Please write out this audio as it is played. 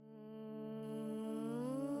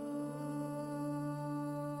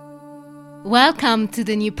Welcome to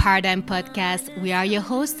the New Paradigm Podcast. We are your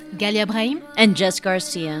hosts, Galia Brahim and Jess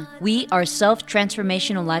Garcia. We are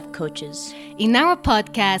self-transformational life coaches. In our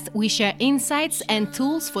podcast, we share insights and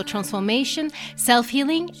tools for transformation,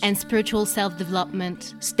 self-healing, and spiritual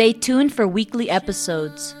self-development. Stay tuned for weekly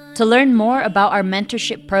episodes. To learn more about our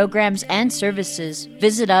mentorship programs and services,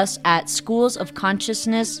 visit us at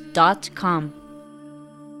schoolsofconsciousness.com.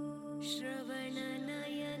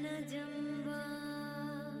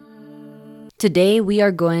 Today we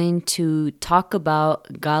are going to talk about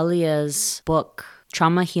Galia's book,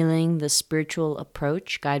 Trauma Healing, the Spiritual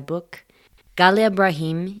Approach Guidebook. Galia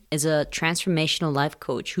Brahim is a transformational life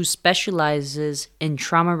coach who specializes in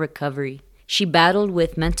trauma recovery. She battled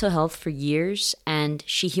with mental health for years and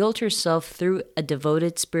she healed herself through a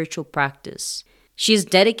devoted spiritual practice. She is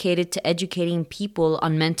dedicated to educating people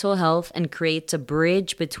on mental health and creates a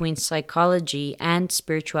bridge between psychology and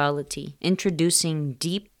spirituality, introducing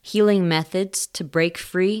deep healing methods to break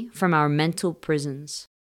free from our mental prisons.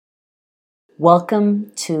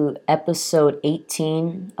 Welcome to episode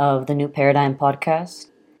 18 of the New Paradigm Podcast.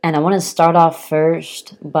 And I want to start off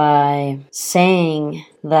first by saying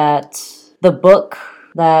that the book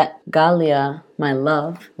that Galia, my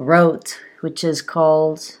love, wrote, which is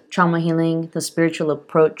called Trauma Healing, the Spiritual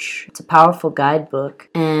Approach. It's a powerful guidebook.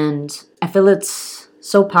 And I feel it's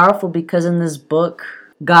so powerful because in this book,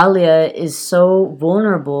 Galia is so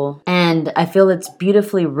vulnerable. And I feel it's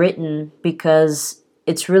beautifully written because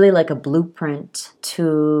it's really like a blueprint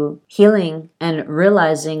to healing and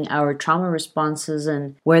realizing our trauma responses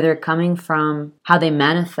and where they're coming from, how they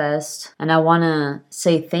manifest. And I want to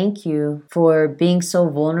say thank you for being so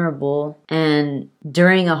vulnerable and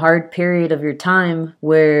during a hard period of your time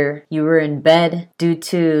where you were in bed due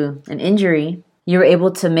to an injury, you were able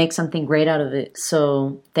to make something great out of it.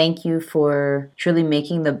 So thank you for truly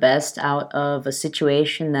making the best out of a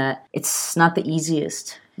situation that it's not the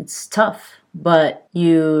easiest. It's tough. But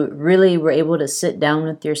you really were able to sit down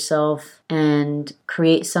with yourself and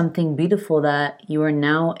create something beautiful that you are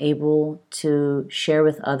now able to share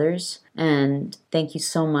with others. And thank you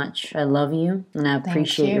so much. I love you and I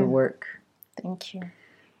appreciate your work. Thank you.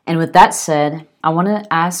 And with that said, I want to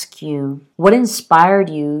ask you, what inspired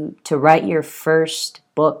you to write your first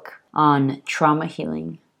book on trauma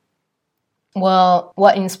healing? Well,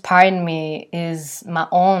 what inspired me is my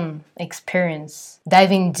own experience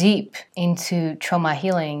diving deep into trauma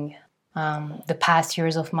healing the past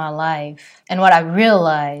years of my life. And what I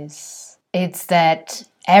realized is that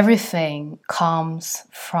everything comes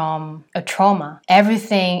from a trauma.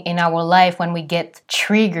 Everything in our life, when we get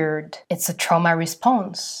triggered, it's a trauma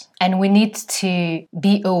response. And we need to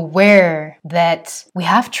be aware that we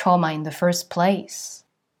have trauma in the first place.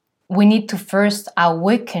 We need to first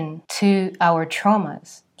awaken to our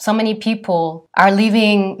traumas. So many people are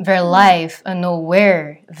living their life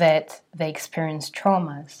unaware that they experience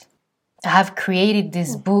traumas. I have created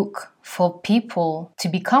this book for people to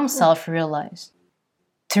become self-realized,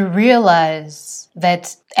 to realize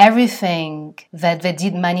that everything that they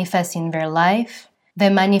did manifest in their life, they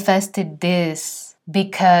manifested this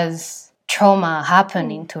because trauma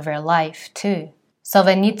happened into their life too. So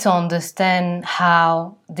they need to understand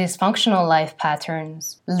how dysfunctional life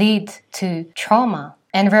patterns lead to trauma.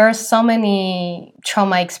 And there are so many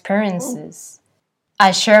trauma experiences.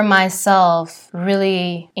 I share myself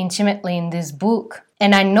really intimately in this book.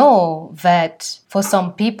 And I know that for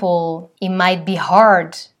some people, it might be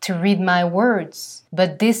hard to read my words.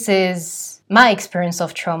 But this is my experience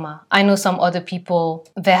of trauma. I know some other people,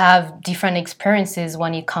 they have different experiences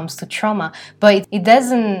when it comes to trauma, but it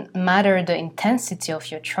doesn't matter the intensity of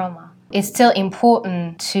your trauma. It's still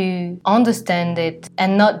important to understand it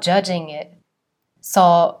and not judging it.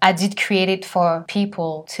 So I did create it for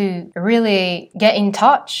people to really get in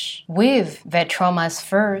touch with their traumas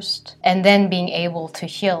first and then being able to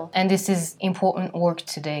heal. And this is important work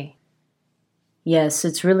today. Yes,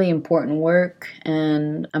 it's really important work,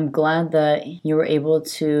 and I'm glad that you were able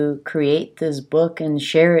to create this book and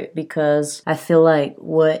share it because I feel like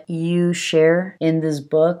what you share in this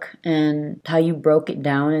book and how you broke it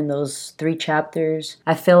down in those 3 chapters,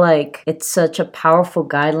 I feel like it's such a powerful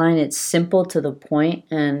guideline. It's simple to the point,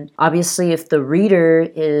 and obviously if the reader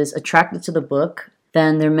is attracted to the book,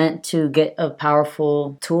 then they're meant to get a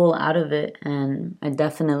powerful tool out of it, and I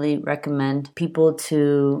definitely recommend people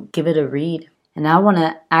to give it a read. And I want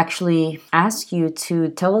to actually ask you to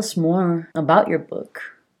tell us more about your book.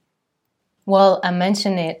 Well, I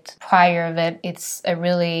mentioned it prior that it's a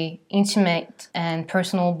really intimate and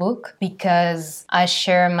personal book because I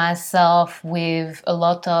share myself with a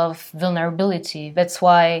lot of vulnerability. That's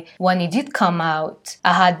why when it did come out,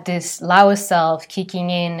 I had this lower self kicking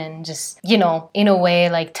in and just, in a way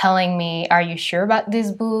like telling me, are you sure about this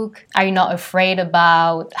book? Are you not afraid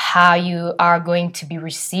about how you are going to be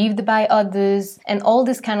received by others? And all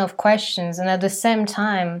these kind of questions. And at the same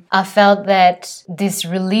time, I felt that this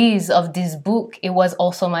release of this book, it was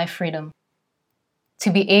also my freedom to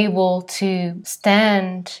be able to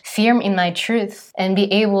stand firm in my truth and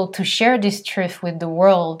be able to share this truth with the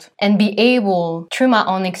world and be able, through my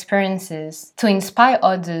own experiences, to inspire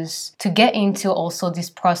others to get into also this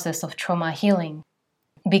process of trauma healing.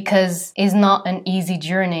 Because it's not an easy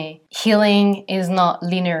journey. Healing is not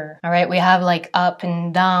linear, all right? We have like up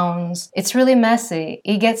and downs. It's really messy.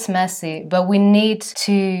 It gets messy, but we need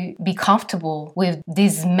to be comfortable with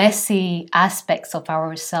these messy aspects of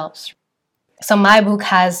ourselves. So my book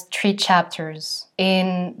has 3 chapters.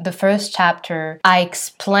 In the first chapter, I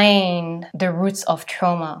explain the roots of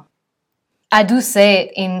trauma. I do say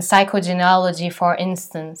it in psychogenealogy, for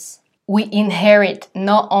instance. We inherit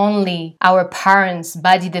not only our parents'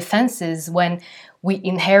 body defenses when we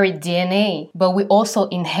inherit DNA, but we also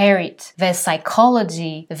inherit their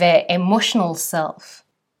psychology, their emotional self.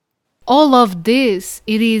 All of this,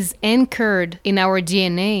 it is anchored in our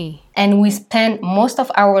DNA. And we spend most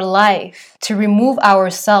of our life to remove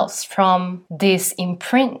ourselves from this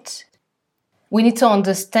imprint. We need to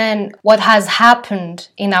understand what has happened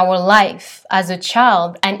in our life as a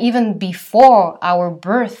child and even before our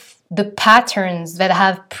birth. The patterns that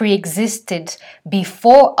have pre-existed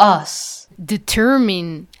before us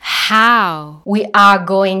determine how we are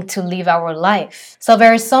going to live our life. So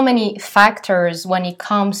there are so many factors when it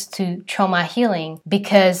comes to trauma healing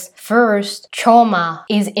because first, trauma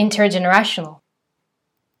is intergenerational.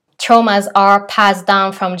 Traumas are passed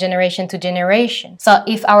down from generation to generation. So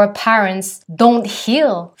if our parents don't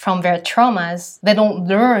heal from their traumas, they don't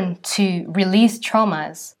learn to release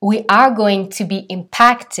traumas, we are going to be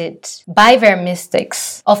impacted by their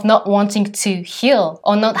mistakes of not wanting to heal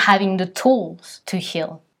or not having the tools to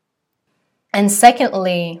heal. And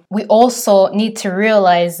secondly, we also need to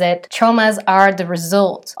realize that traumas are the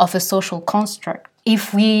result of a social construct.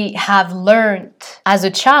 If we have learned as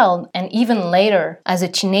a child and even later as a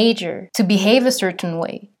teenager to behave a certain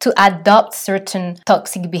way, to adopt certain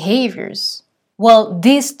toxic behaviors, well,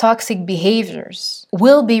 these toxic behaviors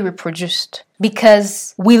will be reproduced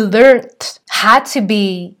because we learned how to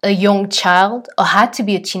be a young child or how to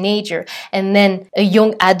be a teenager and then a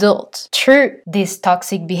young adult through these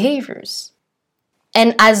toxic behaviors.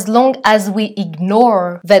 And as long as we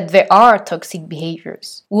ignore that there are toxic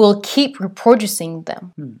behaviors, we'll keep reproducing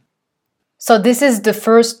them. So this is the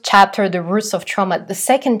first chapter, the roots of trauma. The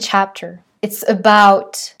second chapter, it's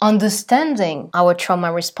about understanding our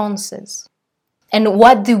trauma responses. And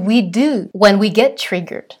what do we do when we get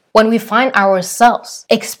triggered? When we find ourselves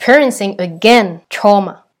experiencing again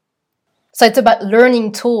trauma? So it's about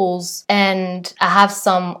learning tools, and I have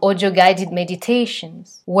some audio-guided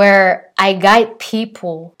meditations where I guide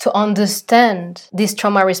people to understand these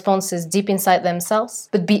trauma responses deep inside themselves,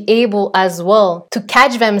 but be able as well to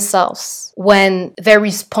catch themselves when they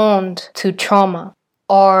respond to trauma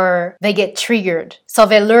or they get triggered. So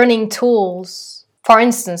they're learning tools. For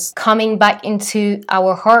instance, coming back into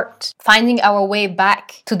our heart, finding our way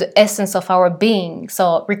back to the essence of our being.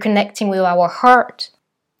 So reconnecting with our heart.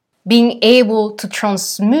 Being able to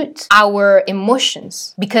transmute our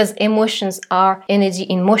emotions because emotions are energy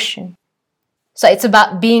in motion. So it's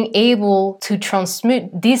about being able to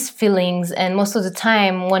transmute these feelings, and most of the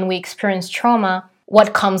time when we experience trauma,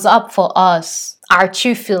 what comes up for us are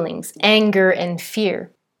 2 feelings, anger and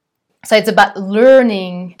fear. So it's about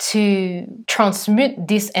learning to transmute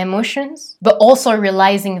these emotions, but also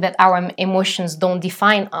realizing that our emotions don't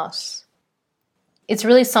define us. It's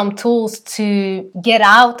really some tools to get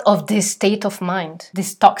out of this state of mind,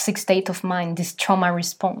 this toxic state of mind, this trauma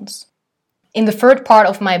response. In the third part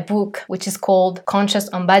of my book, which is called Conscious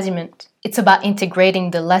Embodiment, it's about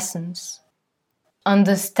integrating the lessons.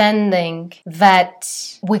 Understanding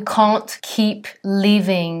that we can't keep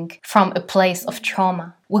living from a place of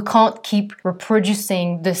trauma. We can't keep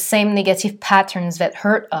reproducing the same negative patterns that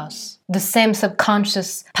hurt us, the same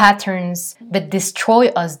subconscious patterns that destroy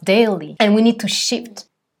us daily. And we need to shift.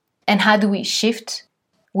 And how do we shift?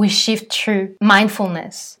 We shift through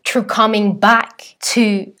mindfulness, through coming back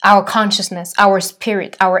to our consciousness, our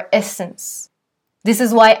spirit, our essence. This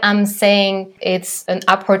is why I'm saying it's an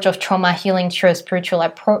approach of trauma healing through a spiritual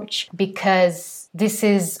approach, because this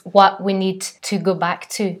is what we need to go back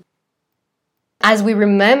to. As we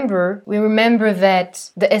remember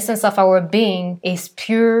that the essence of our being is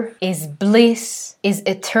pure, is bliss, is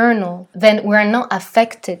eternal, then we're not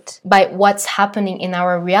affected by what's happening in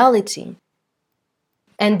our reality.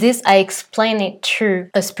 And this, I explain it through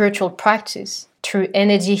a spiritual practice, through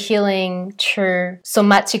energy healing, through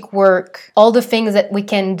somatic work, all the things that we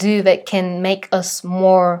can do that can make us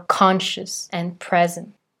more conscious and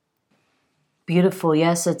present. Beautiful.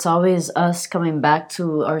 Yes, it's always us coming back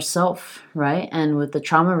to ourself, right? And with the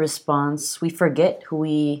trauma response, we forget who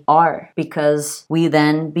we are because we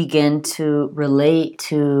then begin to relate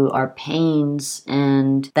to our pains,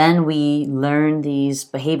 and then we learn these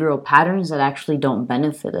behavioral patterns that actually don't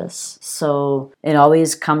benefit us. So it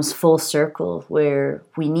always comes full circle where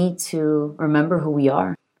we need to remember who we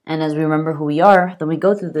are. And as we remember who we are, then we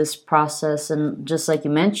go through this process. And just like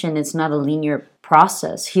you mentioned, it's not a linear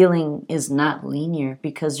process. Healing is not linear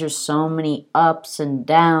because there's so many ups and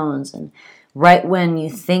downs. And right when you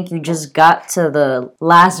think you just got to the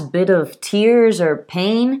last bit of tears or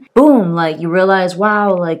pain, boom, like you realize,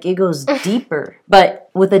 wow, like it goes deeper.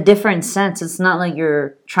 But with a different sense. It's not like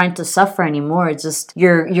you're trying to suffer anymore. It's just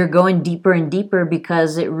you're going deeper and deeper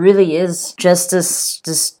because it really is just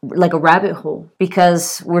this like a rabbit hole,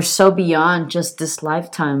 because we're so beyond just this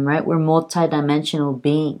lifetime, right? We're multidimensional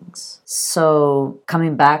beings. So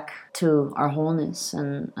coming back to our wholeness,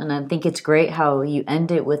 and I think it's great how you end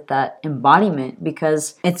it with that embodiment,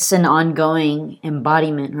 because it's an ongoing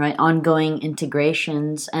embodiment, right? Ongoing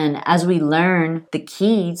integrations, and as we learn the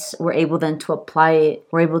keys, we're able then to apply it.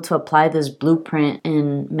 We're able to apply this blueprint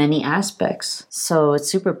in many aspects. So it's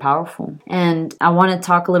super powerful. And I want to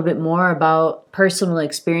talk a little bit more about personal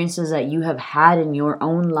experiences that you have had in your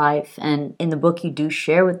own life. And in the book, you do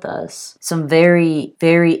share with us some very,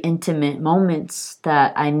 very intimate moments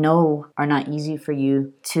that I know are not easy for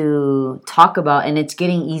you to talk about. And it's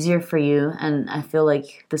getting easier for you. And I feel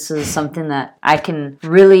like this is something that I can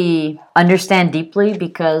really understand deeply,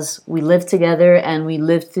 because we live together and we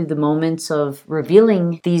live through the moments of revealing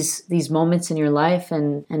these moments in your life,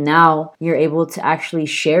 and now you're able to actually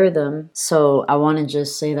share them. So I want to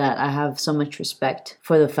just say that I have so much respect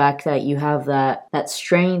for the fact that you have that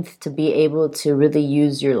strength to be able to really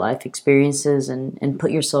use your life experiences and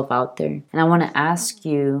put yourself out there. And I want to ask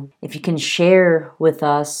you if you can share with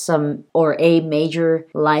us some or a major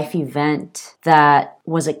life event that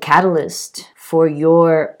was a catalyst for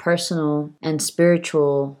your personal and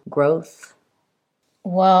spiritual growth.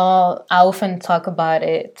 Well, I often talk about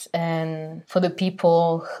it, and for the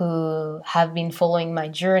people who have been following my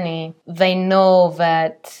journey, they know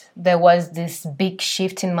that there was this big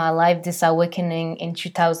shift in my life, this awakening in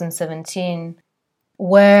 2017,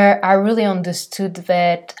 where I really understood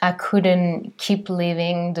that I couldn't keep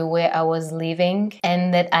living the way I was living,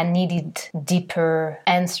 and that I needed deeper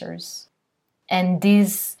answers. And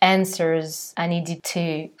these answers, I needed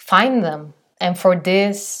to find them. And for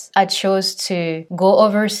this, I chose to go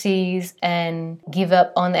overseas and give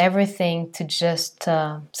up on everything to just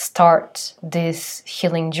start this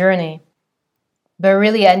healing journey. But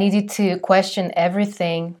really, I needed to question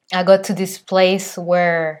everything. I got to this place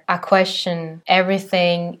where I questioned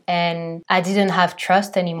everything and I didn't have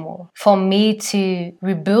trust anymore. For me to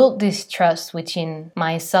rebuild this trust within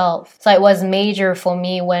myself. So it was major for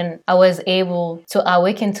me when I was able to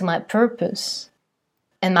awaken to my purpose.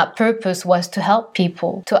 And my purpose was to help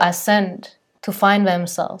people to ascend, to find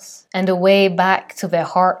themselves and the way back to their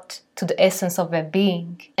heart, to the essence of their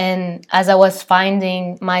being. And as I was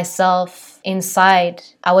finding myself inside,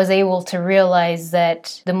 I was able to realize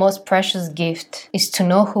that the most precious gift is to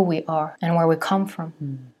know who we are and where we come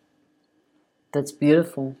from. That's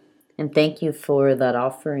beautiful. And thank you for that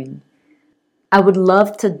offering. I would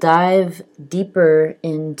love to dive deeper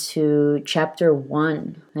into chapter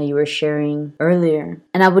 1 that you were sharing earlier.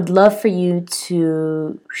 And I would love for you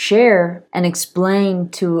to share and explain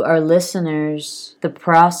to our listeners the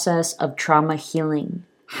process of trauma healing.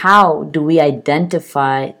 How do we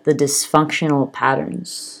identify the dysfunctional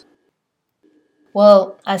patterns?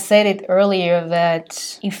 Well, I said it earlier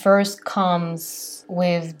that it first comes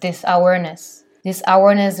with this awareness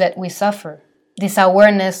that we suffer. This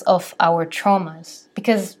awareness of our traumas,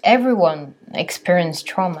 because everyone experiences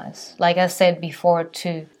traumas, like I said before,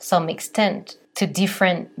 to some extent, to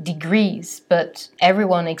different degrees, but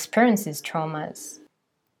everyone experiences traumas.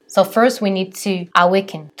 So first we need to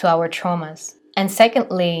awaken to our traumas. And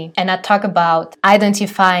secondly, and I talk about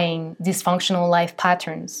identifying dysfunctional life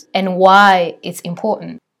patterns and why it's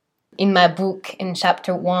important. In my book, in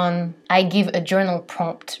chapter 1, I give a journal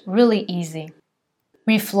prompt, really easy.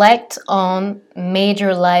 Reflect on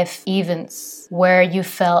major life events where you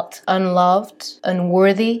felt unloved,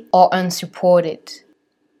 unworthy, or unsupported.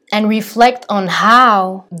 And reflect on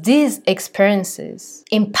how these experiences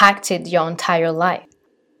impacted your entire life.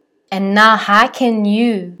 And now, how can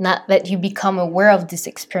you, now that you become aware of these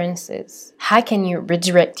experiences, how can you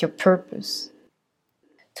redirect your purpose?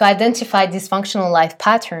 To identify dysfunctional life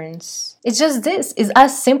patterns, it's just this. It's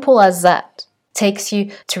as simple as that. It takes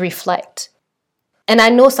you to reflect. And I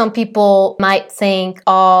know some people might think,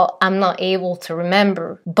 oh, I'm not able to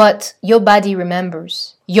remember. But your body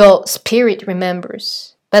remembers. Your spirit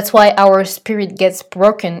remembers. That's why our spirit gets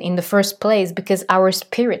broken in the first place, because our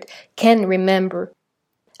spirit can remember.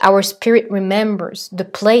 Our spirit remembers the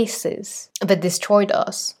places that destroyed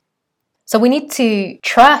us. So we need to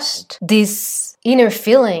trust this inner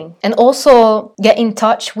feeling and also get in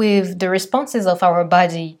touch with the responses of our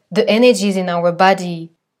body, the energies in our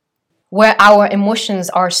body, where our emotions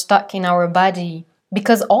are stuck in our body.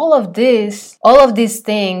 Because all of these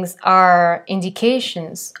things are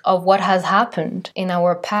indications of what has happened in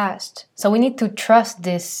our past. So we need to trust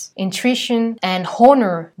this intuition and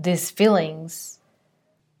honor these feelings.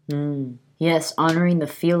 Yes, honoring the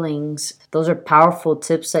feelings. Those are powerful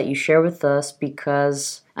tips that you share with us,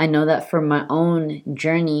 because I know that for my own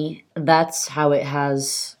journey, that's how it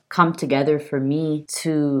has come together for me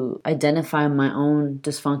to identify my own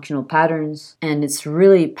dysfunctional patterns. And it's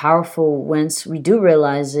really powerful once we do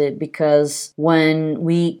realize it, because when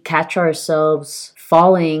we catch ourselves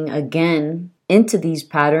falling again into these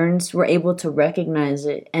patterns, we're able to recognize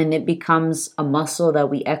it, and it becomes a muscle that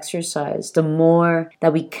we exercise. The more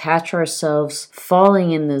that we catch ourselves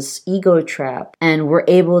falling in this ego trap and we're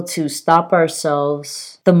able to stop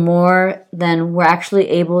ourselves, the more then we're actually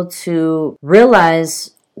able to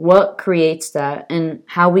realize what creates that and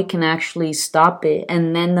how we can actually stop it.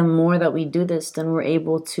 And then the more that we do this, then we're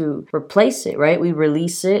able to replace it, right? We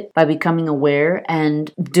release it by becoming aware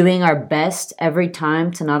and doing our best every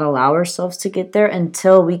time to not allow ourselves to get there,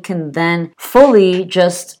 until we can then fully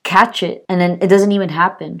just catch it, and then it doesn't even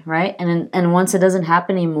happen, right? And once it doesn't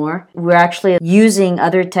happen anymore, we're actually using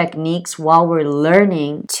other techniques while we're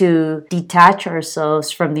learning to detach ourselves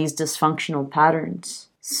from these dysfunctional patterns.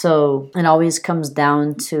 So it always comes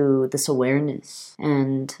down to this awareness,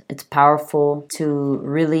 and it's powerful to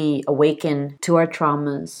really awaken to our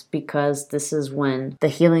traumas, because this is when the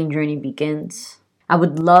healing journey begins. I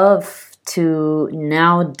would love to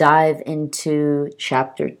now dive into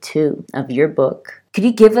chapter 2 of your book. Could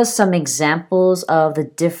you give us some examples of the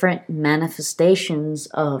different manifestations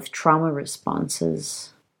of trauma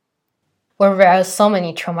responses? Well, there are so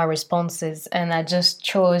many trauma responses, and I just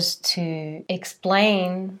chose to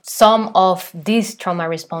explain some of these trauma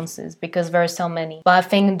responses because there are so many. But I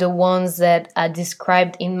think the ones that are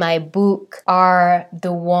described in my book are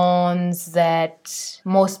the ones that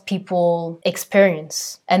most people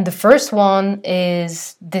experience. And the first one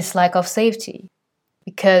is dislike of safety.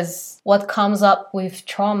 Because what comes up with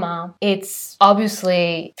trauma, it's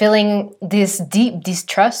obviously feeling this deep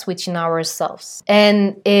distrust within ourselves,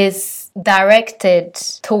 and is directed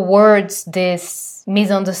towards this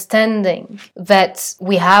misunderstanding that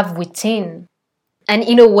we have within. And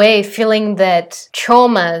in a way, feeling that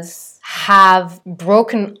traumas have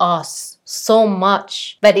broken us so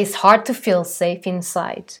much that it's hard to feel safe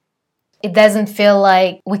inside. It doesn't feel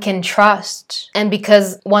like we can trust. And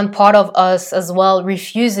because one part of us as well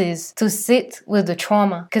refuses to sit with the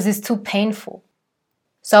trauma because it's too painful.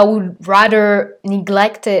 So I would rather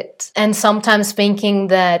neglect it, and sometimes thinking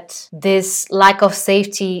that this lack of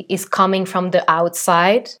safety is coming from the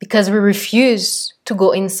outside because we refuse to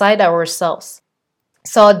go inside ourselves.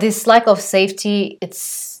 So this lack of safety,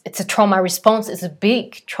 it's a trauma response. It's a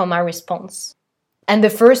big trauma response. And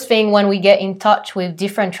the first thing when we get in touch with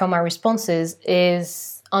different trauma responses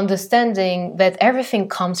is understanding that everything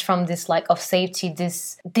comes from this lack of safety,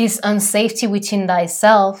 this unsafety within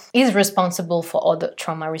thyself is responsible for all the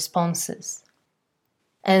trauma responses.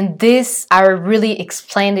 And this, I really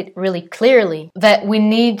explained it really clearly, that we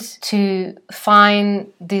need to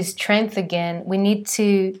find this strength again. We need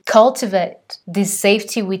to cultivate this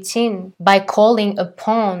safety within by calling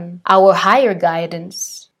upon our higher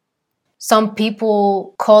guidance. Some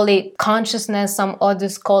people call it consciousness, some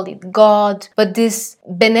others call it God. But this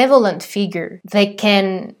benevolent figure, they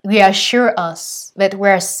can reassure us that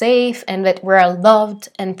we're safe and that we're loved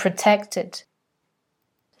and protected.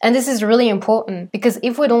 And this is really important because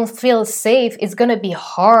if we don't feel safe, it's going to be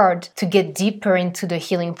hard to get deeper into the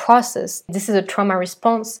healing process. This is a trauma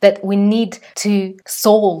response that we need to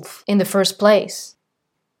solve in the first place.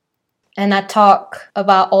 And I talk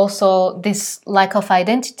about also this lack of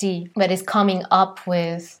identity that is coming up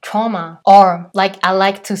with trauma, or like I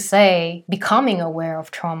like to say, becoming aware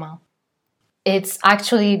of trauma. It's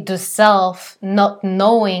actually the self not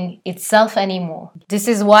knowing itself anymore. This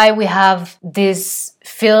is why we have this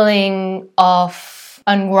feeling of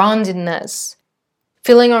ungroundedness.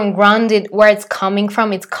 Feeling ungrounded, where it's coming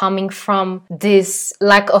from this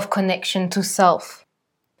lack of connection to self.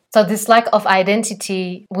 So this lack of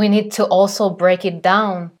identity, we need to also break it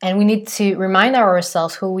down, and we need to remind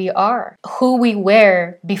ourselves who we are, who we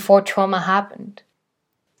were before trauma happened.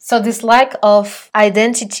 So this lack of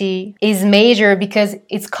identity is major because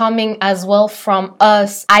it's coming as well from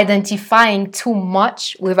us identifying too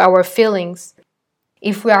much with our feelings.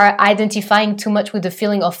 If we are identifying too much with the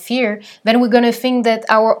feeling of fear, then we're going to think that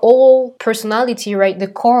our whole personality, right, the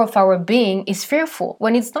core of our being is fearful,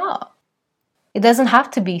 when it's not. It doesn't have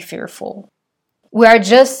to be fearful. We are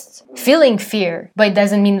just feeling fear, but it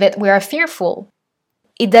doesn't mean that we are fearful.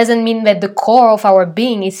 It doesn't mean that the core of our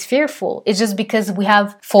being is fearful. It's just because we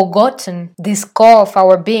have forgotten this core of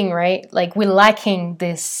our being, right? Like we're lacking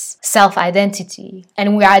this self-identity,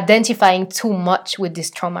 and we're identifying too much with this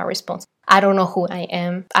trauma response. I don't know who I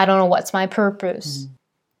am. I don't know what's my purpose.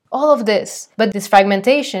 All of this. But this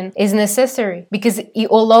fragmentation is necessary because it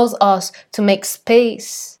allows us to make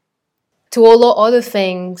space, to allow other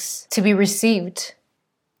things to be received.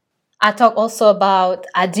 I talk also about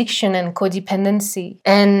addiction and codependency.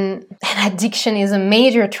 And addiction is a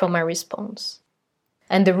major trauma response.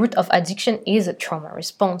 And the root of addiction is a trauma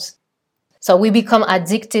response. So we become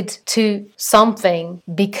addicted to something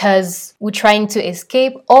because we're trying to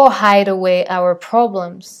escape or hide away our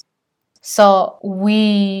problems. So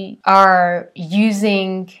we are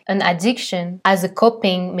using an addiction as a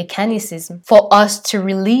coping mechanism for us to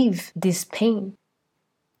relieve this pain.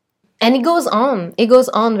 And it goes on.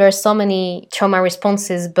 There are so many trauma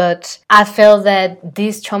responses, but I feel that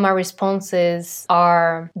these trauma responses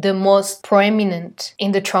are the most prominent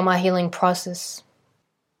in the trauma healing process.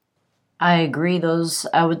 I agree. Those,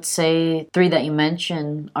 I would say, 3 that you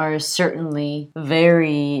mentioned are certainly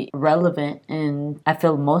very relevant in, I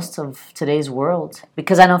feel, most of today's world.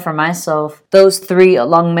 Because I know for myself, those 3,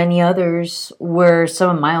 along many others, were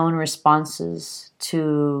some of my own responses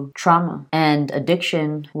to trauma, and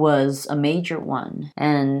addiction was a major one.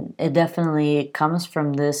 And it definitely comes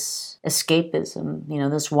from this escapism,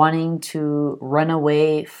 this wanting to run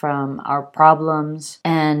away from our problems,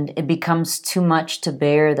 and it becomes too much to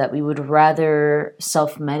bear that we would rather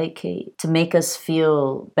self-medicate to make us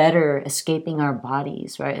feel better, escaping our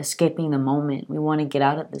bodies, right? Escaping the moment. We want to get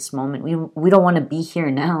out of this moment. We don't want to be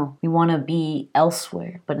here now. We want to be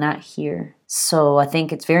elsewhere, but not here. So I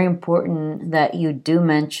think it's very important that you do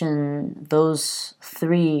mention those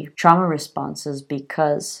 3 trauma responses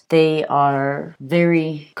because they are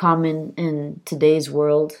very common in today's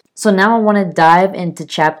world. So now I want to dive into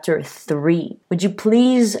chapter 3. Would you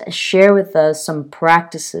please share with us some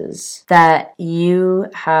practices that you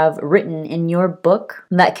have written in your book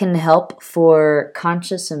that can help for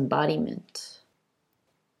conscious embodiment?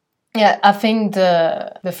 Yeah, I think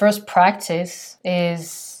the first practice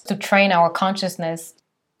is to train our consciousness.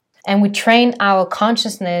 And we train our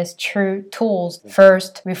consciousness through tools.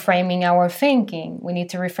 First, reframing our thinking. We need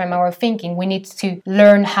to reframe our thinking. We need to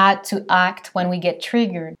learn how to act when we get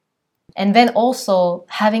triggered. And then also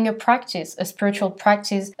having a practice, a spiritual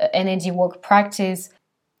practice, an energy work practice.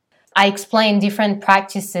 I explain different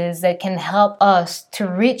practices that can help us to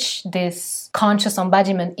reach this conscious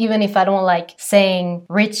embodiment, even if I don't like saying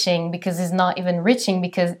reaching, because it's not even reaching,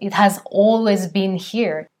 because it has always been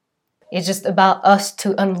here. It's just about us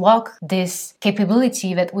to unlock this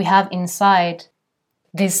capability that we have inside,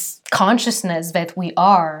 this consciousness that we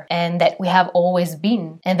are and that we have always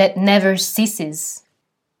been and that never ceases.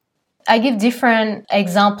 I give different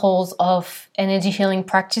examples of energy healing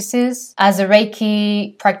practices. As a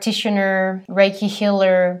Reiki practitioner, Reiki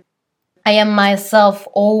healer, I am myself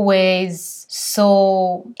always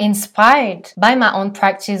so inspired by my own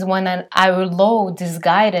practice when I allow this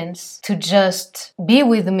guidance to just be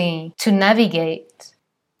with me, to navigate.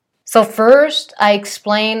 So first, I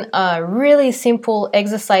explain a really simple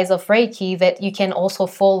exercise of Reiki that you can also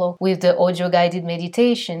follow with the audio guided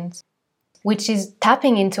meditations, which is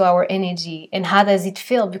tapping into our energy and how does it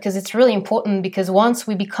feel? Because it's really important, because once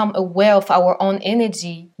we become aware of our own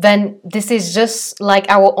energy, then this is just like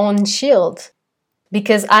our own shield.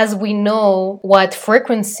 Because as we know what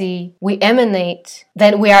frequency we emanate,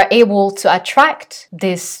 then we are able to attract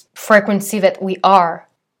this frequency that we are,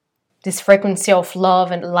 this frequency of love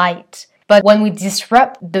and light. But when we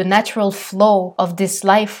disrupt the natural flow of this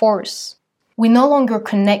life force, we're no longer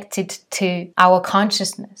connected to our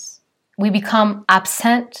consciousness. We become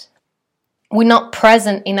absent. We're not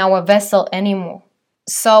present in our vessel anymore.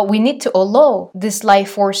 So we need to allow this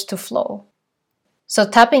life force to flow. So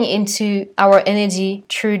tapping into our energy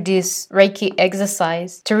through this Reiki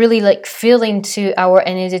exercise to really feel into our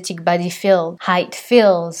energetic body field, how it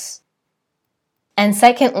feels. And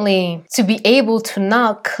secondly, to be able to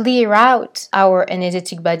now clear out our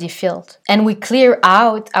energetic body field. And we clear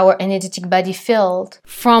out our energetic body field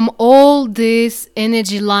from all these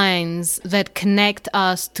energy lines that connect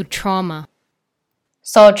us to trauma.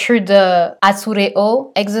 So through the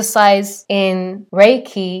Atsureo exercise in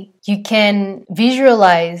Reiki, you can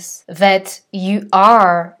visualize that you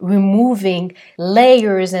are removing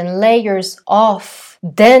layers and layers of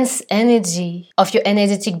dense energy of your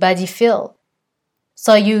energetic body field.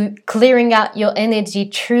 So you clearing out your energy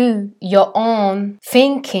through your own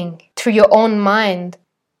thinking, through your own mind.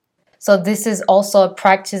 So this is also a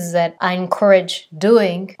practice that I encourage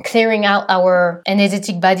doing, clearing out our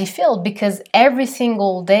energetic body field, because every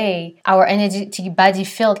single day our energetic body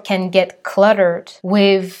field can get cluttered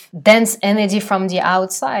with dense energy from the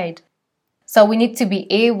outside. So we need to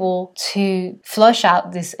be able to flush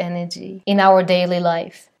out this energy in our daily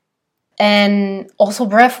life. And also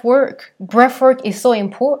breath work. Breath work is so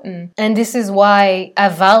important. And this is why I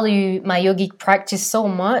value my yogic practice so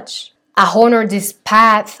much. I honor this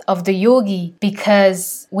path of the yogi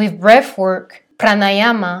because with breath work,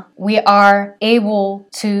 pranayama, we are able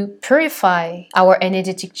to purify our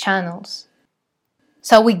energetic channels.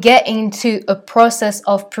 So we get into a process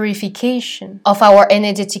of purification of our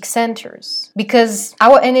energetic centers, because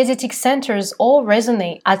our energetic centers all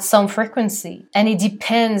resonate at some frequency, and it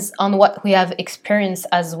depends on what we have experienced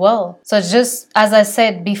as well. So just as I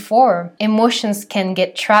said before, emotions can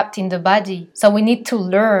get trapped in the body. So we need to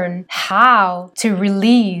learn how to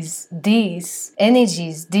release these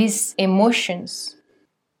energies, these emotions.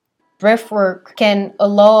 Breathwork can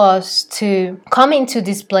allow us to come into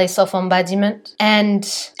this place of embodiment and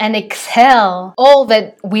exhale all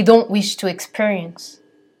that we don't wish to experience.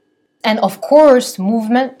 And of course,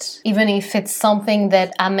 movement, even if it's something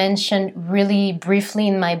that I mentioned really briefly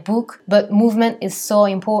in my book, but movement is so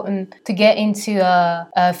important to get into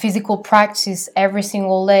a physical practice every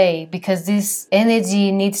single day, because this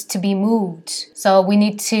energy needs to be moved. So we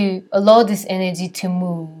need to allow this energy to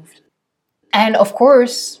move. And of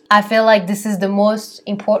course, I feel like this is the most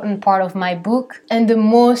important part of my book and the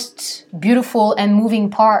most beautiful and moving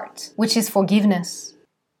part, which is forgiveness.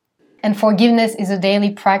 And forgiveness is a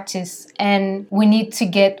daily practice, and we need to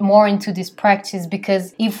get more into this practice,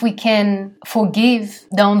 because if we can forgive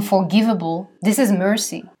the unforgivable, this is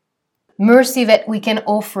mercy. Mercy that we can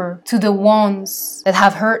offer to the ones that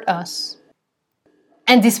have hurt us.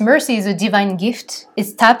 And this mercy is a divine gift.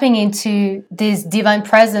 It's tapping into this divine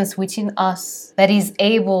presence within us that is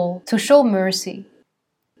able to show mercy.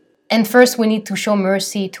 And first, we need to show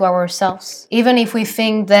mercy to ourselves. Even if we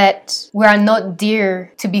think that we are not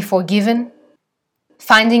dear to be forgiven,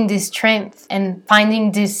 finding this strength and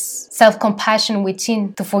finding this self-compassion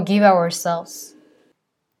within to forgive ourselves.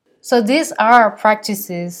 So these are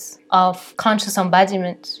practices of conscious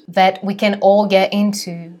embodiment that we can all get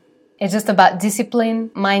into. It's just about discipline,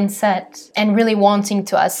 mindset, and really wanting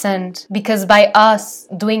to ascend. Because by us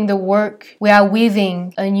doing the work, we are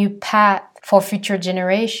weaving a new path for future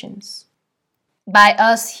generations. By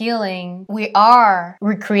us healing, we are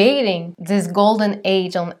recreating this golden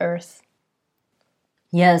age on earth.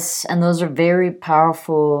 Yes, and those are very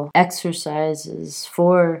powerful exercises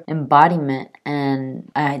for embodiment,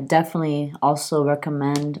 and I definitely also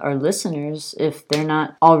recommend our listeners, if they're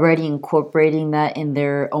not already incorporating that in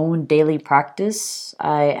their own daily practice,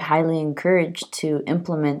 I highly encourage to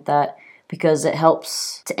implement that, because it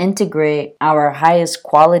helps to integrate our highest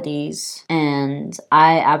qualities, and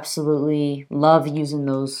I absolutely love using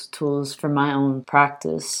those tools for my own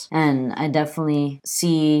practice, and I definitely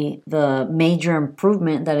see the major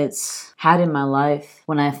improvement that it's had in my life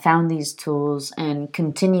when I found these tools and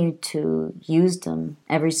continue to use them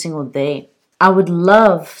every single day. I would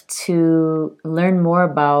love to learn more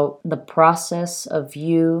about the process of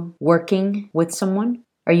you working with someone.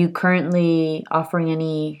 Are you currently offering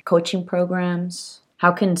any coaching programs?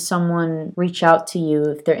 How can someone reach out to you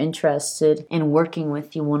if they're interested in working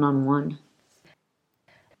with you one-on-one?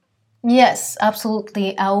 Yes,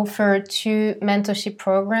 absolutely. I offer 2 mentorship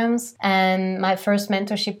programs, and my first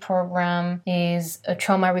mentorship program is a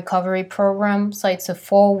trauma recovery program. So it's a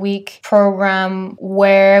 4-week program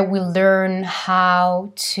where we learn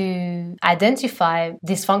how to identify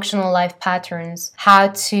dysfunctional life patterns, how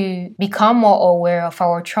to become more aware of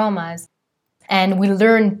our traumas, and we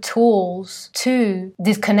learn tools to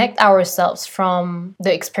disconnect ourselves from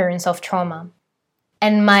the experience of trauma.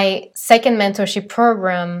 And my second mentorship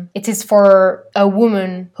program, it is for a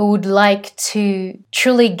woman who would like to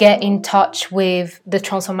truly get in touch with the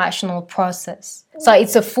transformational process. So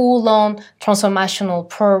it's a full-on transformational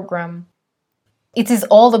program. It is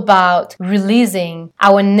all about releasing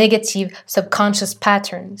our negative subconscious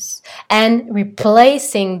patterns and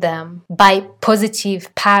replacing them by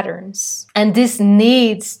positive patterns. And this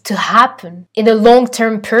needs to happen in a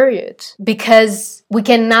long-term period because we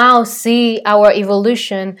can now see our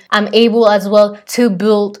evolution. I'm able as well to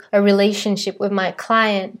build a relationship with my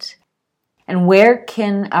client. And where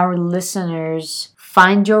can our listeners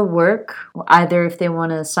find your work, either if they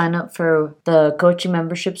want to sign up for the coaching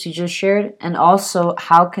memberships you just shared, and also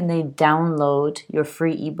how can they download your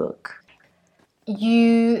free ebook?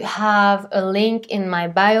 You have a link in my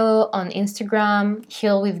bio on Instagram,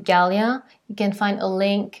 Heal with Galia. You can find a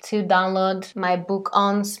link to download my book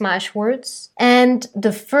on Smashwords. And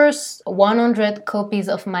the first 100 copies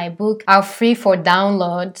of my book are free for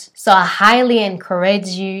download. So I highly encourage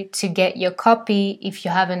you to get your copy if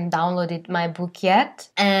you haven't downloaded my book yet.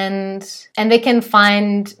 And they can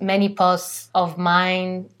find many posts of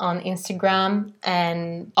mine on Instagram.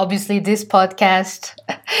 And obviously this podcast,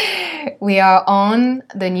 we are on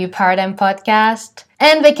the New Paradigm podcast.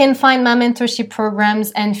 And they can find my mentorship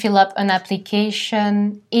programs and fill up an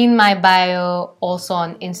application in my bio, also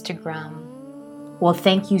on Instagram. Well,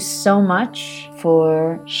 thank you so much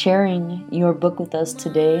for sharing your book with us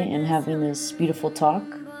today and having this beautiful talk.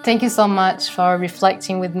 Thank you so much for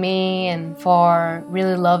reflecting with me and for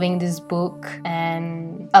really loving this book.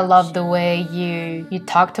 And I love the way you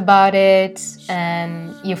talked about it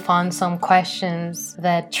and you found some questions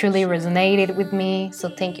that truly resonated with me. So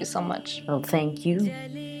thank you so much. Well, thank you.